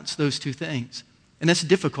balance those two things. And that's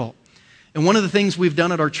difficult. And one of the things we've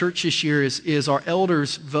done at our church this year is our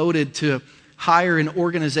elders voted to hire an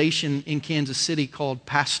organization in Kansas City called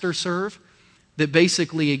Pastor Serve that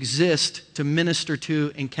basically exists to minister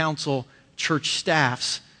to and counsel church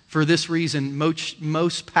staffs. For this reason,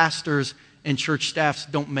 most pastors and church staffs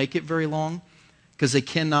don't make it very long because they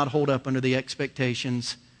cannot hold up under the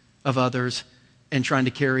expectations of others and trying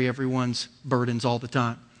to carry everyone's burdens all the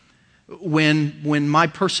time. When my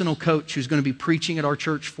personal coach, who's going to be preaching at our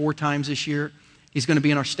church 4 times this year, he's going to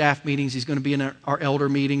be in our staff meetings, he's going to be in our elder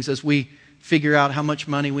meetings as we figure out how much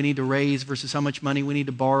money we need to raise versus how much money we need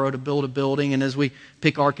to borrow to build a building. And as we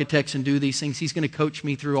pick architects and do these things, he's going to coach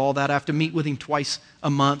me through all that. I have to meet with him twice a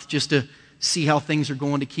month just to see how things are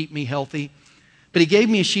going to keep me healthy. But he gave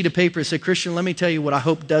me a sheet of paper and said, Christian, let me tell you what I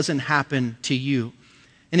hope doesn't happen to you.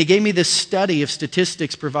 And he gave me this study of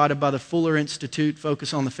statistics provided by the Fuller Institute,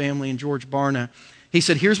 Focus on the Family, and George Barna. He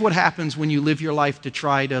said, here's what happens when you live your life to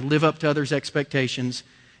try to live up to others' expectations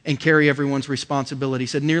and carry everyone's responsibility. He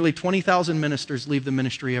said nearly 20,000 ministers leave the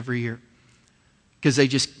ministry every year because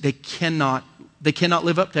they cannot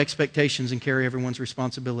live up to expectations and carry everyone's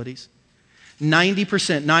responsibilities.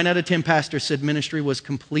 90%, 9 out of 10 pastors said ministry was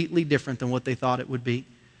completely different than what they thought it would be.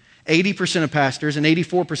 80% of pastors and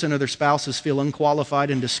 84% of their spouses feel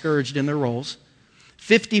unqualified and discouraged in their roles.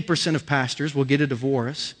 50% of pastors will get a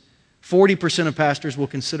divorce. 40% of pastors will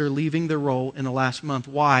consider leaving their role in the last month.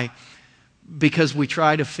 Why? Because we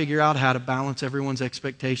try to figure out how to balance everyone's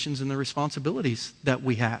expectations and the responsibilities that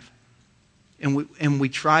we have. And we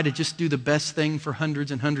try to just do the best thing for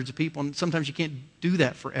hundreds and hundreds of people. And sometimes you can't do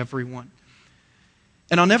that for everyone.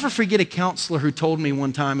 And I'll never forget a counselor who told me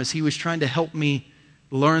one time as he was trying to help me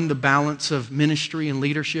learn the balance of ministry and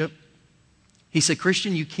leadership. He said,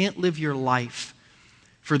 Christian, you can't live your life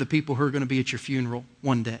for the people who are going to be at your funeral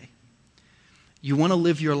one day. You want to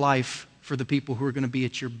live your life for the people who are going to be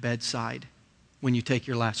at your bedside when you take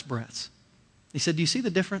your last breaths. He said, do you see the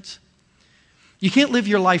difference? You can't live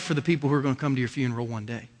your life for the people who are going to come to your funeral one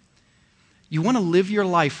day. You want to live your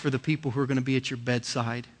life for the people who are going to be at your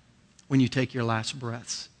bedside when you take your last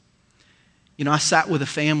breaths. You know, I sat with a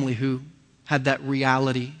family who had that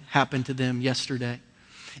reality happen to them yesterday.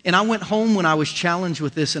 And I went home when I was challenged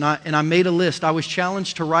with this, and I made a list. I was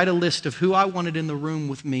challenged to write a list of who I wanted in the room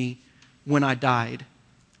with me when I died,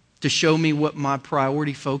 to show me what my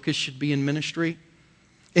priority focus should be in ministry.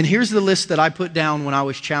 And here's the list that I put down when I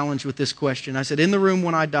was challenged with this question. I said, in the room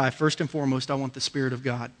when I die, first and foremost, I want the Spirit of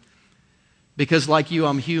God. Because like you,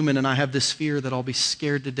 I'm human, and I have this fear that I'll be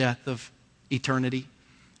scared to death of eternity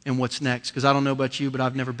and what's next. Because I don't know about you, but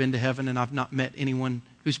I've never been to heaven and I've not met anyone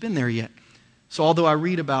who's been there yet. So although I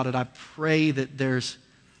read about it, I pray that there's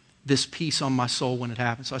this peace on my soul when it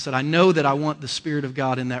happens. So I said, I know that I want the Spirit of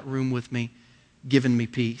God in that room with me, giving me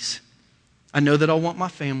peace. I know that I'll want my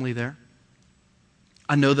family there.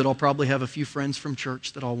 I know that I'll probably have a few friends from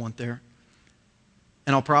church that I'll want there.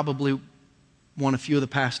 And I'll probably want a few of the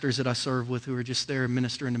pastors that I serve with who are just there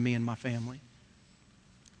ministering to me and my family.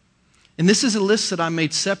 And this is a list that I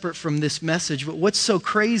made separate from this message. But what's so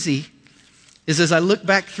crazy is as I look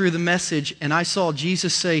back through the message and I saw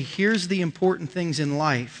Jesus say, here's the important things in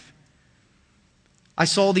life. I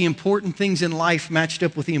saw the important things in life matched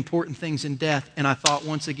up with the important things in death. And I thought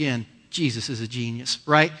once again, Jesus is a genius,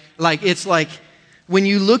 right? It's like when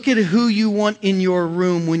you look at who you want in your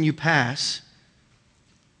room when you pass,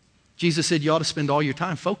 Jesus said you ought to spend all your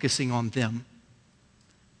time focusing on them.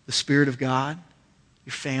 The Spirit of God,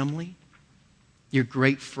 your family, your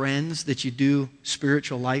great friends that you do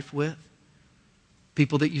spiritual life with,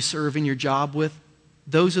 people that you serve in your job with.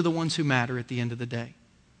 Those are the ones who matter at the end of the day.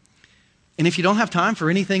 And if you don't have time for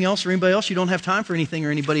anything else or anybody else, you don't have time for anything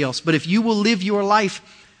or anybody else. But if you will live your life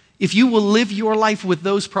with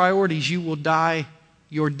those priorities, you will die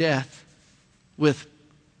your death with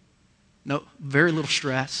very little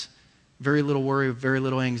stress, very little worry, very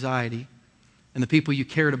little anxiety, and the people you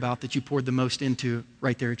cared about that you poured the most into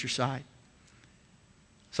right there at your side.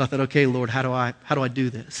 So I thought, okay, Lord, how do I do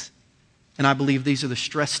this? And I believe these are the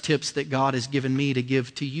stress tips that God has given me to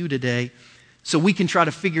give to you today so we can try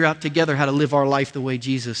to figure out together how to live our life the way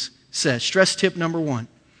Jesus says. Stress tip number 1,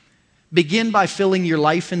 begin by filling your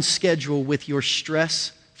life and schedule with your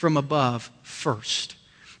stress from above first.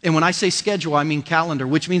 And when I say schedule, I mean calendar,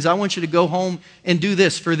 which means I want you to go home and do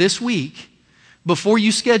this for this week. Before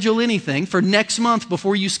you schedule anything, for next month,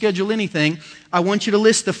 before you schedule anything, I want you to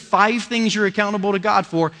list the 5 things you're accountable to God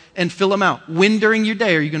for and fill them out. When during your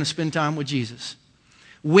day are you going to spend time with Jesus?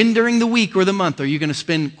 When during the week or the month are you going to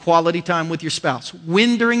spend quality time with your spouse?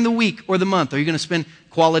 When during the week or the month are you going to spend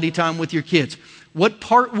quality time with your kids? What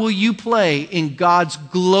part will you play in God's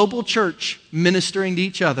global church ministering to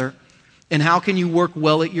each other? And how can you work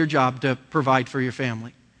well at your job to provide for your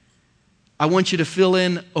family? I want you to fill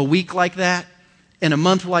in a week like that, and a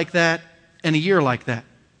month like that, and a year like that.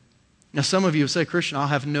 Now, some of you will say, Christian, I'll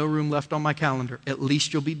have no room left on my calendar. At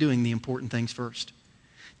least you'll be doing the important things first.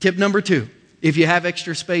 Tip number 2, if you have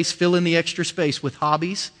extra space, fill in the extra space with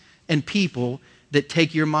hobbies and people that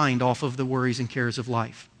take your mind off of the worries and cares of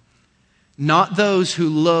life. Not those who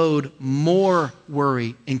load more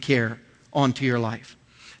worry and care onto your life.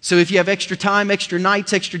 So if you have extra time, extra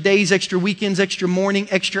nights, extra days, extra weekends, extra morning,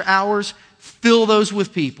 extra hours, fill those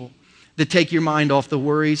with people that take your mind off the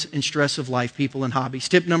worries and stress of life, people and hobbies.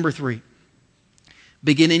 Tip number 3,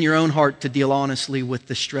 begin in your own heart to deal honestly with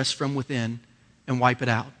the stress from within and wipe it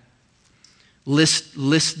out.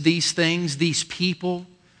 List these things, these people,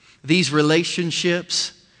 these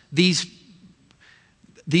relationships, these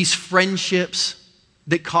friendships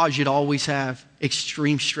that cause you to always have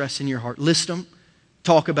extreme stress in your heart. List them,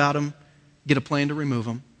 talk about them, get a plan to remove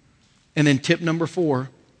them. And then tip number 4,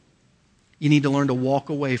 you need to learn to walk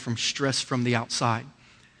away from stress from the outside.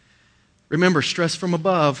 Remember, stress from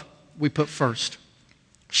above, we put first.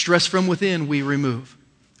 Stress from within, we remove.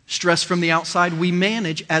 Stress from the outside, we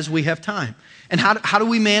manage as we have time. And how do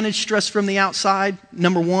we manage stress from the outside?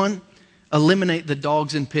 Number 1, eliminate the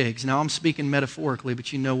dogs and pigs. Now, I'm speaking metaphorically,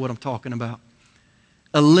 but you know what I'm talking about.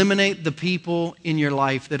 Eliminate the people in your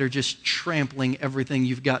life that are just trampling everything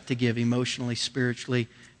you've got to give emotionally, spiritually,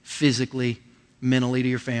 physically, mentally to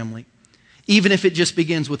your family. Even if it just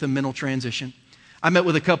begins with a mental transition. I met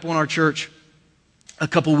with a couple in our church a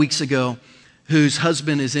couple weeks ago whose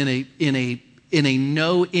husband is in a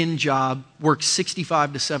no-end job, works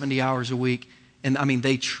 65 to 70 hours a week, and I mean,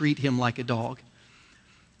 they treat him like a dog.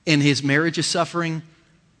 And his marriage is suffering.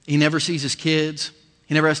 He never sees his kids.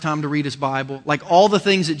 He never has time to read his Bible. Like all the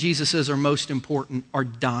things that Jesus says are most important are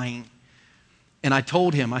dying. And I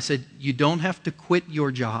told him, I said, you don't have to quit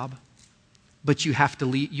your job, but you have to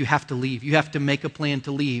leave. You have to leave. You have to make a plan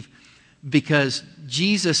to leave. Because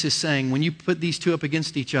Jesus is saying, when you put these two up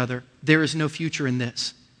against each other, there is no future in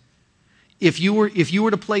this. If you were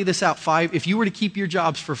to play this out if you were to keep your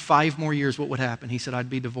jobs for 5 more years, what would happen? He said, I'd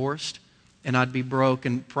be divorced and I'd be broke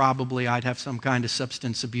and probably I'd have some kind of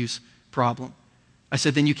substance abuse problem. I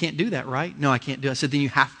said, then you can't do that, right? No, I can't do it. I said, then you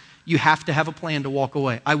have to have a plan to walk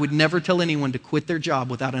away. I would never tell anyone to quit their job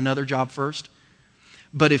without another job first.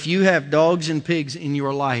 But if you have dogs and pigs in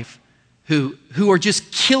your life who are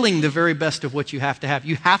just killing the very best of what you have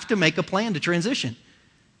to make a plan to transition.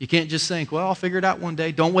 You can't just think, well, I'll figure it out one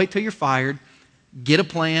day. Don't wait till you're fired. Get a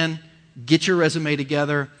plan, get your resume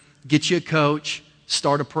together, get you a coach,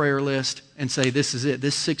 start a prayer list, and say, this is it.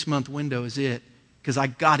 This 6-month window is it, because I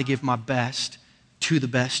got to give my best to the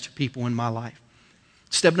best people in my life.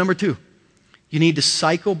 Step number 2, you need to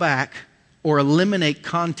cycle back or eliminate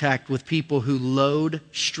contact with people who load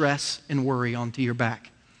stress and worry onto your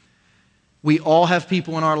back. We all have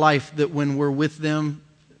people in our life that when we're with them,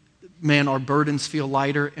 man, our burdens feel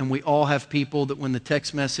lighter, and we all have people that when the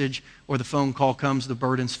text message or the phone call comes, the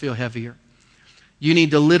burdens feel heavier. You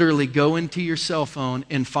need to literally go into your cell phone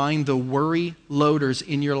and find the worry loaders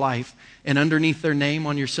in your life, and underneath their name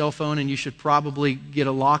on your cell phone, and you should probably get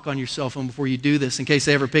a lock on your cell phone before you do this in case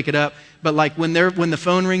they ever pick it up. But like when the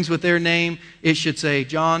phone rings with their name, it should say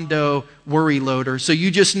John Doe worry loader. So you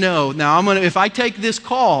just know, now if I take this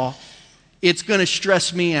call, it's going to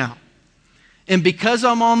stress me out. And because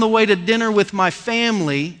I'm on the way to dinner with my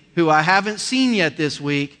family, who I haven't seen yet this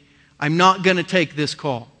week, I'm not going to take this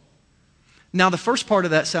call. Now, the first part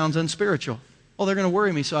of that sounds unspiritual. Oh, they're going to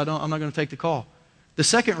worry me, so I'm not going to take the call. The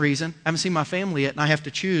second reason, I haven't seen my family yet, and I have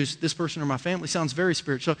to choose this person or my family, sounds very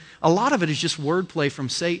spiritual. A lot of it is just wordplay from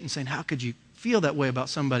Satan saying, how could you feel that way about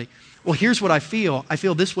somebody? Well, here's what I feel. I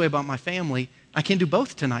feel this way about my family. I can't do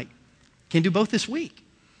both tonight. Can't do both this week.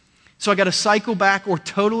 So I got to cycle back or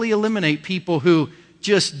totally eliminate people who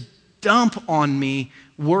just dump on me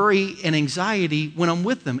worry and anxiety when I'm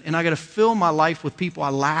with them. And I got to fill my life with people I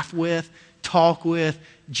laugh with, talk with,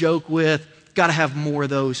 joke with. Got to have more of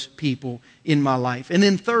those people in my life. And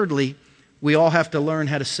then thirdly, we all have to learn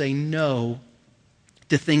how to say no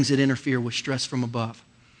to things that interfere with stress from above.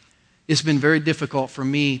 It's been very difficult for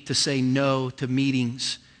me to say no to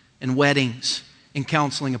meetings and weddings and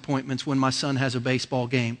counseling appointments when my son has a baseball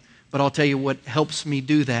game. But I'll tell you what helps me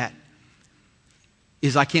do that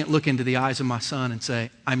is I can't look into the eyes of my son and say,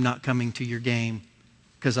 I'm not coming to your game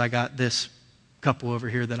because I got this couple over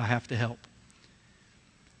here that I have to help.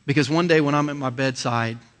 Because one day when I'm at my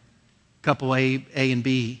bedside, couple A and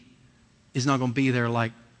B is not going to be there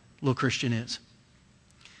like little Christian is.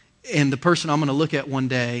 And the person I'm going to look at one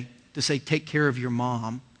day to say, take care of your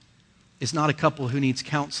mom, is not a couple who needs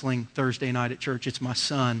counseling Thursday night at church. It's my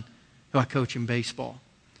son who I coach in baseball.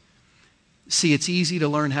 See, it's easy to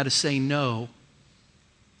learn how to say no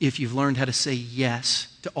if you've learned how to say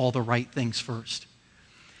yes to all the right things first.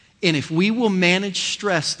 And if we will manage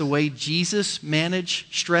stress the way Jesus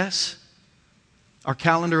managed stress, our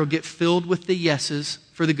calendar will get filled with the yeses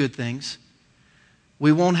for the good things.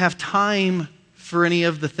 We won't have time for any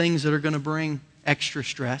of the things that are going to bring extra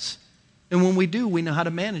stress. And when we do, we know how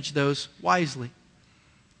to manage those wisely.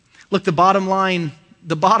 Look, the bottom line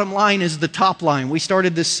is the top line. We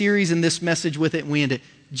started this series and this message with it, and we end it.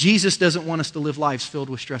 Jesus doesn't want us to live lives filled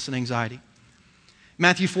with stress and anxiety.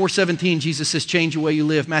 Matthew 4:17, Jesus says, change the way you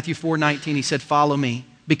live. Matthew 4:19, he said, follow me.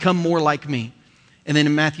 Become more like me. And then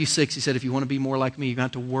in Matthew 6, he said, if you want to be more like me, you're going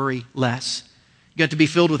to have to worry less. You got to be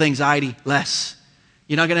filled with anxiety less.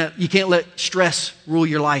 You can't let stress rule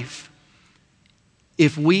your life.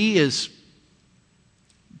 If we as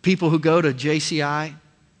people who go to JCI,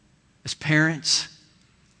 as parents,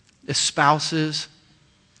 as spouses,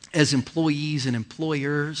 as employees and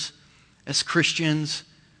employers, as Christians,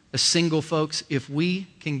 as single folks, if we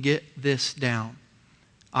can get this down,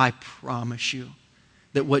 I promise you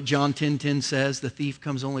that what John 10:10 says, the thief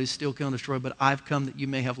comes only to steal, kill, and destroy, but I've come that you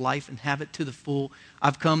may have life and have it to the full.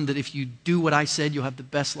 I've come that if you do what I said, you'll have the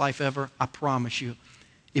best life ever. I promise you.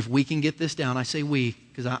 If we can get this down, I say we,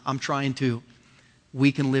 because I'm trying to,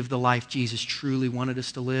 we can live the life Jesus truly wanted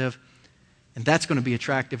us to live. And that's going to be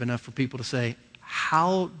attractive enough for people to say,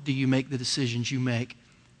 how do you make the decisions you make?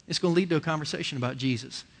 It's going to lead to a conversation about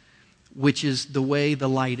Jesus, which is the way the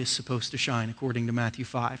light is supposed to shine, according to Matthew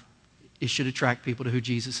 5. It should attract people to who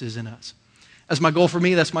Jesus is in us. That's my goal for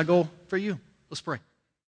me. That's my goal for you. Let's pray.